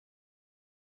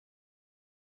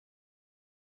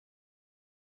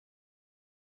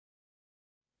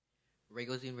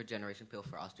Ragozine Regeneration pill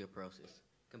for osteoporosis,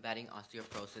 combating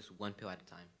osteoporosis one pill at a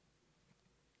time.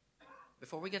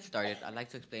 Before we get started, I'd like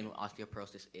to explain what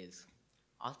osteoporosis is.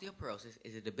 Osteoporosis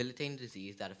is a debilitating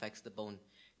disease that affects the bone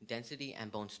density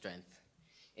and bone strength.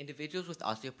 Individuals with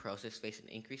osteoporosis face an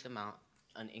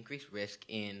increased risk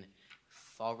in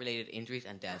fall-related injuries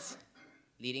and deaths,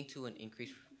 leading to an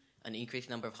increased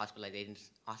number of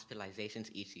hospitalizations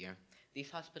each year. These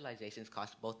hospitalizations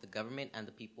cost both the government and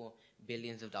the people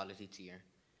billions of dollars each year,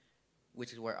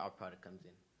 which is where our product comes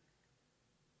in.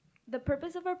 The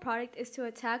purpose of our product is to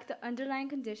attack the underlying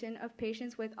condition of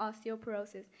patients with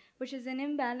osteoporosis, which is an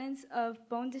imbalance of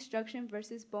bone destruction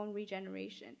versus bone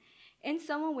regeneration. In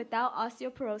someone without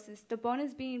osteoporosis, the bone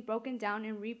is being broken down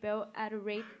and rebuilt at a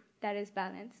rate that is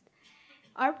balanced.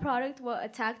 Our product will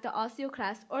attack the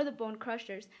osteoclasts or the bone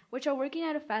crushers, which are working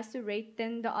at a faster rate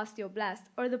than the osteoblasts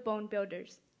or the bone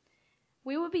builders.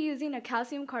 We will be using a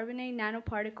calcium carbonate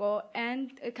nanoparticle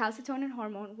and a calcitonin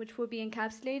hormone, which will be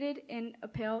encapsulated in a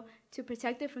pill to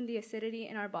protect it from the acidity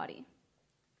in our body.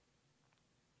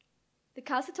 The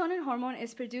calcitonin hormone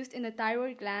is produced in the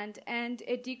thyroid gland, and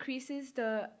it decreases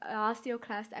the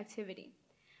osteoclast activity.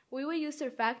 We will use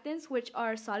surfactants, which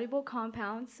are soluble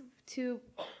compounds, to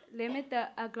limit the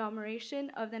agglomeration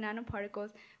of the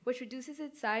nanoparticles, which reduces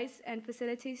its size and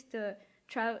facilitates the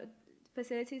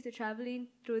traveling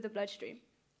through the bloodstream.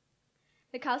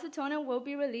 The calcitonin will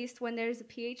be released when there is a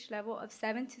pH level of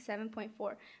 7 to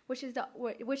 7.4,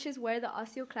 which is where the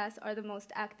osteoclasts are the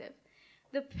most active.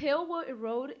 The pill will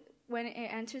erode when it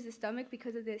enters the stomach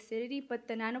because of the acidity, but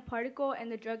the nanoparticle and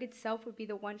the drug itself will be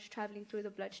the ones traveling through the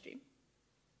bloodstream.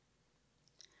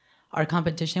 Our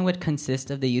competition would consist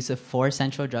of the use of 4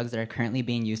 central drugs that are currently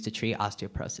being used to treat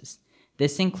osteoporosis.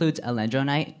 This includes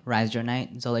alendronate,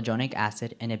 risedronate, zoledronic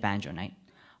acid, and ibandronate.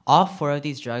 All 4 of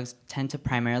these drugs tend to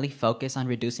primarily focus on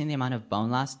reducing the amount of bone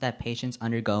loss that patients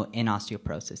undergo in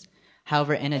osteoporosis.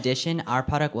 However, in addition, our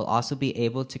product will also be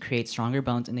able to create stronger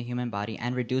bones in the human body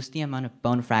and reduce the amount of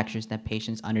bone fractures that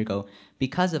patients undergo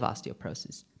because of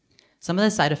osteoporosis. Some of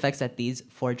the side effects that these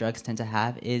 4 drugs tend to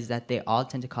have is that they all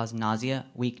tend to cause nausea,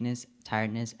 weakness,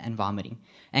 tiredness, and vomiting,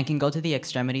 and can go to the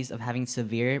extremities of having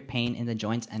severe pain in the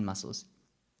joints and muscles.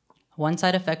 One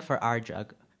side effect for our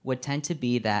drug would tend to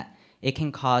be that it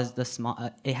has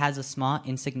a small,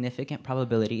 insignificant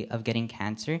probability of getting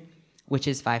cancer, which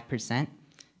is 5%,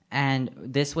 and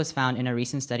this was found in a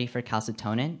recent study for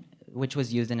calcitonin, which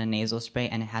was used in a nasal spray,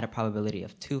 and it had a probability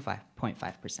of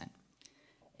 2.5%.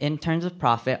 In terms of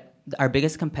profit, our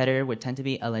biggest competitor would tend to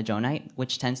be alendronate,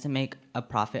 which tends to make a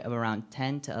profit of around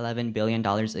 $10 to $11 billion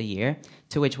a year,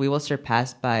 to which we will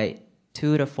surpass by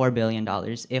 $2 to $4 billion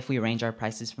if we range our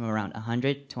prices from around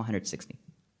 100 to 160.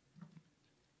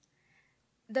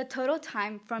 The total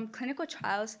time from clinical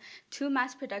trials to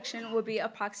mass production will be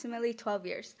approximately 12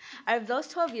 years. Out of those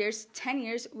 12 years, 10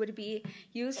 years would be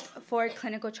used for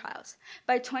clinical trials.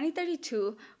 By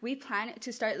 2032, we plan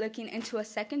to start looking into a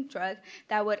second drug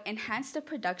that would enhance the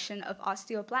production of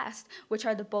osteoblasts, which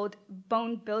are the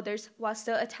bone builders, while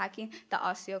still attacking the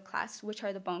osteoclasts, which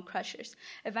are the bone crushers.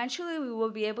 Eventually, we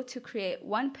will be able to create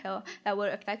one pill that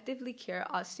would effectively cure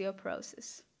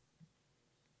osteoporosis.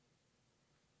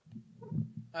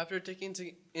 After taking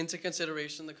into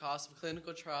consideration the cost of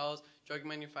clinical trials, drug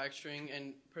manufacturing,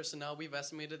 and personnel, we've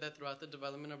estimated that throughout the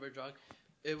development of our drug,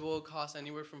 it will cost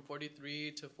anywhere from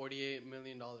 $43 to $48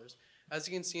 million. As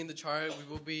you can see in the chart, we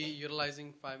will be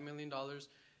utilizing $5 million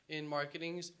in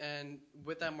marketing, and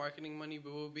with that marketing money, we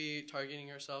will be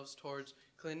targeting ourselves towards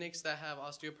clinics that have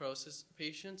osteoporosis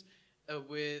patients,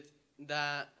 with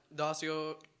the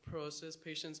osteoporosis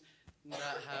patients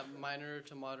that have minor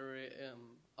to moderate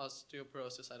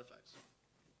osteoporosis side effects.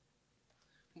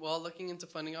 While looking into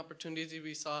funding opportunities,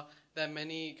 we saw that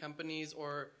many companies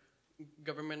or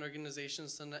government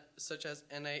organizations such as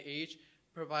NIH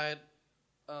provide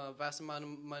a vast amount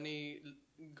of money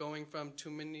going from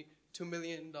 $2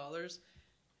 million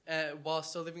while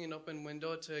still leaving an open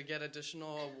window to get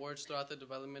additional awards throughout the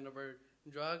development of our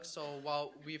drug. So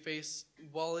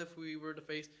if we were to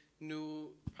face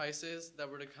new prices that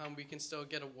were to come, we can still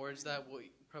get awards that will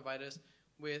provide us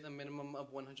with a minimum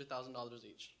of $100,000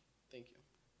 each. Thank you.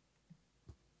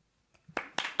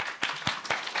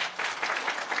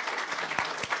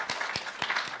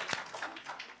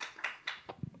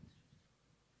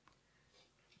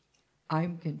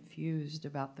 I'm confused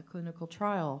about the clinical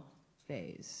trial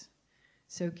phase.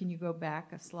 So can you go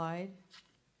back a slide?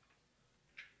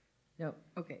 No,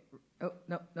 okay. Oh,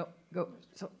 no, go.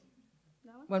 So,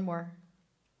 one more.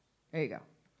 There you go.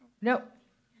 No,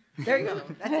 there you go.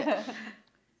 That's it.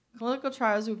 Clinical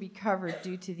trials would be covered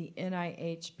due to the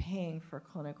NIH paying for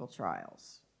clinical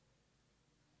trials.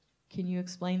 Can you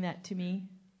explain that to me?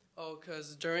 Oh,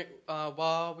 because during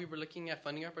while we were looking at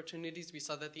funding opportunities, we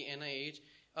saw that the NIH,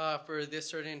 for this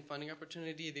certain funding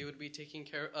opportunity, they would be taking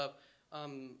care of,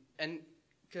 and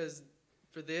because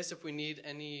for this, if we need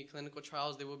any clinical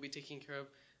trials, they will be taking care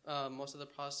of most of the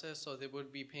process, so they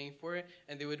would be paying for it,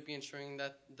 and they would be ensuring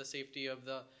that the safety of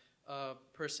the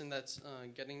person that's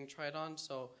getting tried on,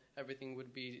 so everything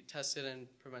would be tested and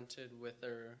prevented with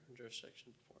their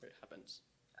jurisdiction before it happens.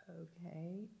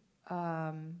 Okay.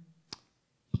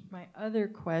 My other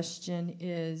question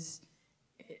is,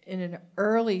 in an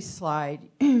early slide,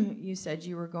 you said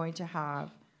you were going to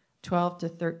have 12 to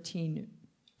 13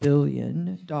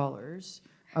 billion dollars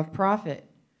of profit.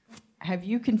 Have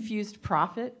you confused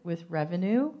profit with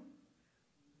revenue?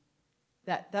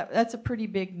 That's a pretty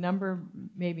big number.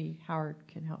 Maybe Howard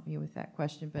can help me with that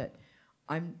question, but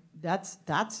that's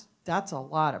a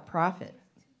lot of profit.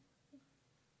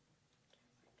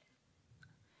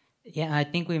 Yeah, I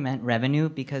think we meant revenue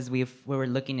because we were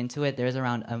looking into it. There's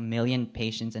around 1 million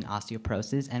patients in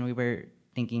osteoporosis, and we were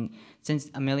thinking since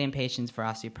 1 million patients for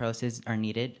osteoporosis are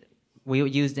needed, we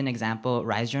used an example.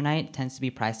 Regeneration tends to be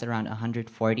priced at around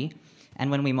 140,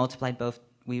 and when we multiplied both,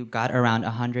 we got around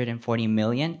 140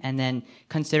 million. And then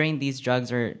considering these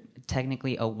drugs are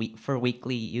technically for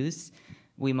weekly use,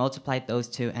 we multiplied those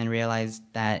two and realized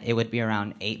that it would be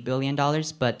around $8 billion,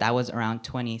 but that was around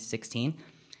 2016.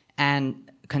 And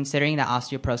considering that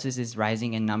osteoporosis is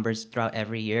rising in numbers throughout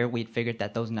every year, we figured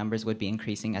that those numbers would be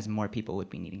increasing as more people would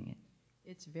be needing it.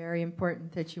 It's very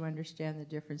important that you understand the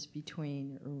difference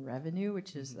between revenue,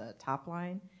 which is the top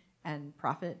line, and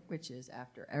profit, which is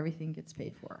after everything gets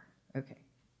paid for. Okay.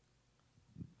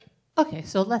 Okay,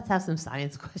 so let's have some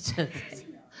science questions.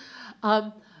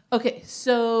 Okay,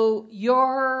 so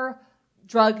your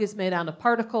drug is made out of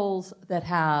particles that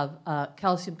have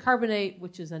calcium carbonate,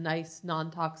 which is a nice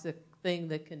non-toxic thing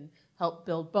that can help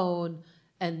build bone,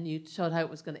 and you showed how it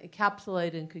was going to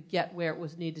encapsulate and could get where it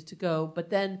was needed to go. But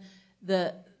then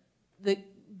the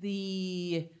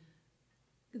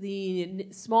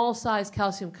small size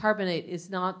calcium carbonate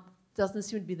doesn't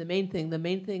seem to be the main thing. The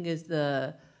main thing is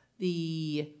the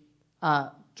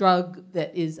drug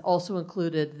that is also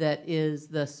included, that is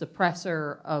the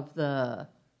suppressor of the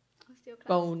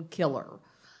bone killer.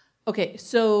 Okay,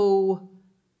 so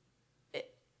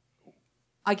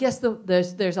I guess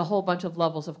there's a whole bunch of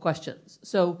levels of questions.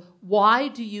 So why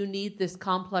do you need this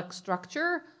complex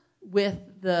structure with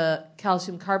the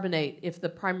calcium carbonate if the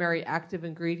primary active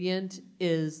ingredient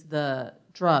is the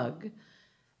drug?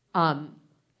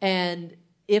 And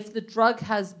if the drug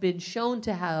has been shown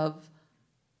to have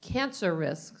cancer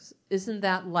risks, isn't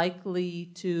that likely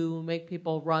to make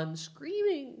people run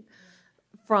screaming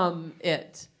from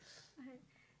it?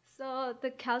 So the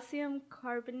calcium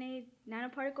carbonate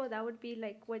nanoparticle, that would be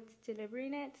like what's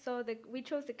delivering it. So we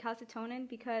chose the calcitonin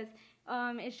because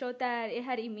it showed that it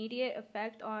had immediate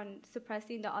effect on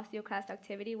suppressing the osteoclast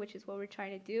activity, which is what we're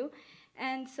trying to do.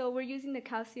 And so we're using the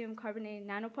calcium carbonate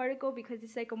nanoparticle because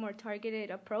it's like a more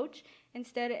targeted approach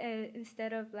instead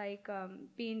of like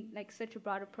being like such a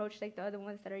broad approach like the other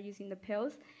ones that are using the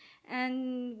pills.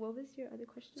 And what was your other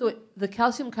question? So the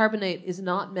calcium carbonate is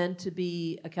not meant to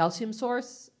be a calcium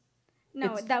source?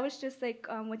 No, that was just like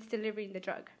what's delivering the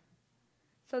drug.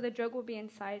 So the drug will be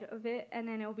inside of it, and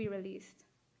then it will be released.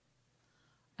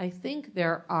 I think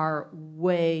there are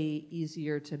way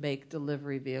easier to make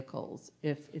delivery vehicles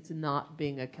if it's not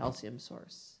being a calcium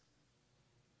source.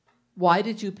 Why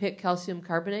did you pick calcium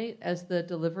carbonate as the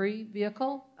delivery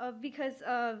vehicle? Because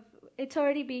it's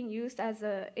already being used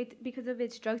because of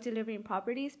its drug delivering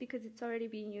properties, because it's already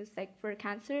being used like for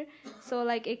cancer. So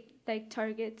like it like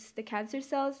targets the cancer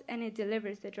cells and it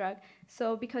delivers the drug.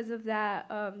 So because of that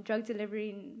drug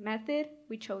delivering method,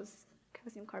 we chose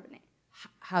calcium carbonate.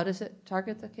 How does it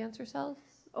target the cancer cells?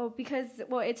 Oh, because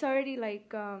it's already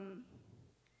like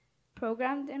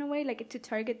programmed in a way like to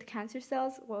target the cancer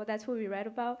cells. Well, that's what we read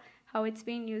about, how it's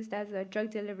being used as a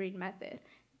drug delivering method.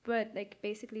 But like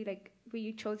basically like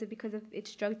we chose it because of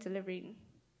its drug delivering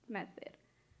method.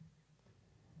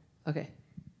 Okay.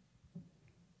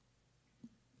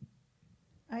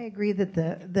 I agree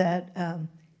that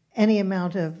any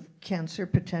amount of cancer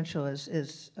potential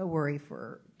is a worry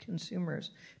for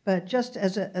consumers. But just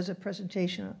as a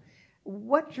presentation,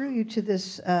 what drew you to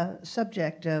this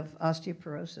subject of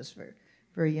osteoporosis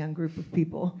for a young group of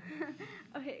people?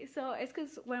 Okay, so it's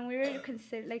because when we were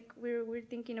we were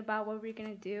thinking about what we were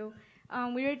gonna do,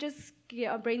 we were just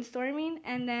brainstorming,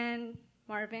 and then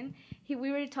Marvin,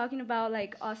 we were talking about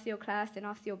like osteoclast and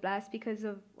osteoblast because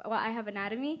of I have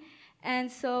anatomy,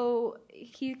 and so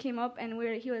he came up and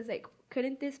he was like,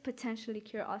 couldn't this potentially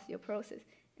cure osteoporosis?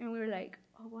 And we were like,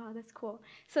 oh wow, that's cool.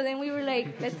 So then we were like,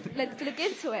 let's look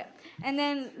into it. And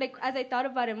then like as I thought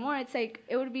about it more, it's like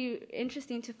it would be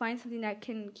interesting to find something that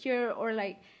can cure or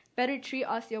like better treat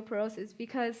osteoporosis,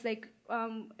 because like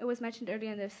it was mentioned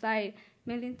earlier in the slide,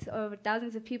 millions of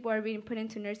thousands of people are being put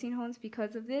into nursing homes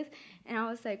because of this. And I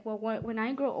was like, well, when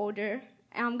I grow older,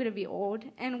 I'm gonna be old,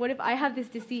 and what if I have this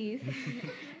disease?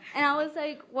 And I was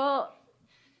like, well,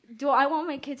 do I want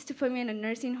my kids to put me in a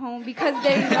nursing home because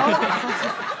they know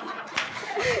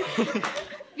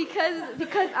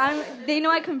they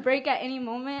know I can break at any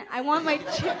moment? I want my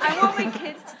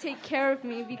kids to take care of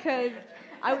me because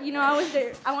I was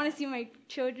there. I want to see my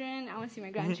children. I want to see my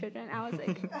grandchildren. I was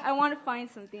like, I want to find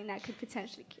something that could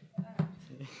potentially cure.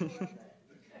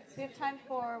 We have time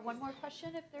for one more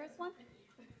question, if there is one.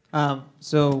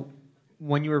 So,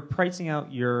 when you were pricing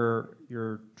out your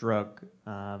drug,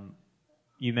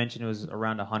 you mentioned it was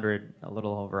around a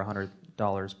little over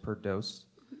 $100 per dose.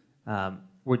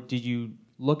 Did you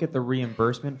look at the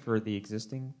reimbursement for the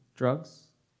existing drugs?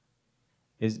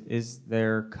 Is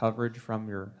there coverage from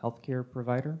your healthcare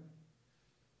provider?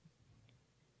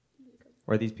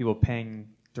 Or are these people paying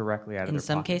directly out of their pocket? In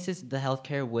some cases, the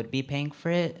healthcare would be paying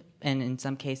for it, and in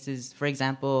some cases, for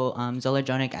example,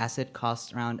 zoledronic acid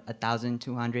costs around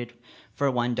 $1,200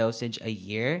 for one dosage a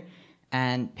year,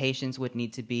 and patients would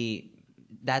need to be.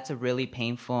 That's a really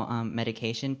painful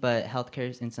medication, but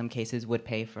healthcare in some cases would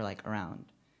pay for like around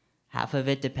half of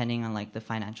it, depending on like the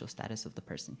financial status of the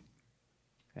person.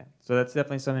 Okay, so that's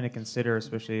definitely something to consider,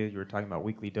 especially you were talking about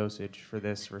weekly dosage for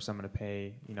this, for someone to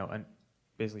pay,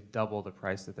 basically double the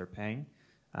price that they're paying.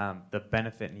 The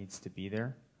benefit needs to be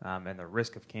there, and the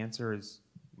risk of cancer is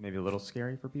maybe a little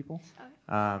scary for people.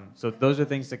 So those are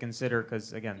things to consider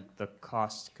because, again, the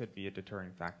cost could be a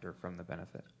deterring factor from the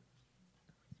benefit.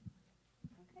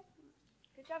 Okay.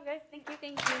 Good job, guys. Thank you.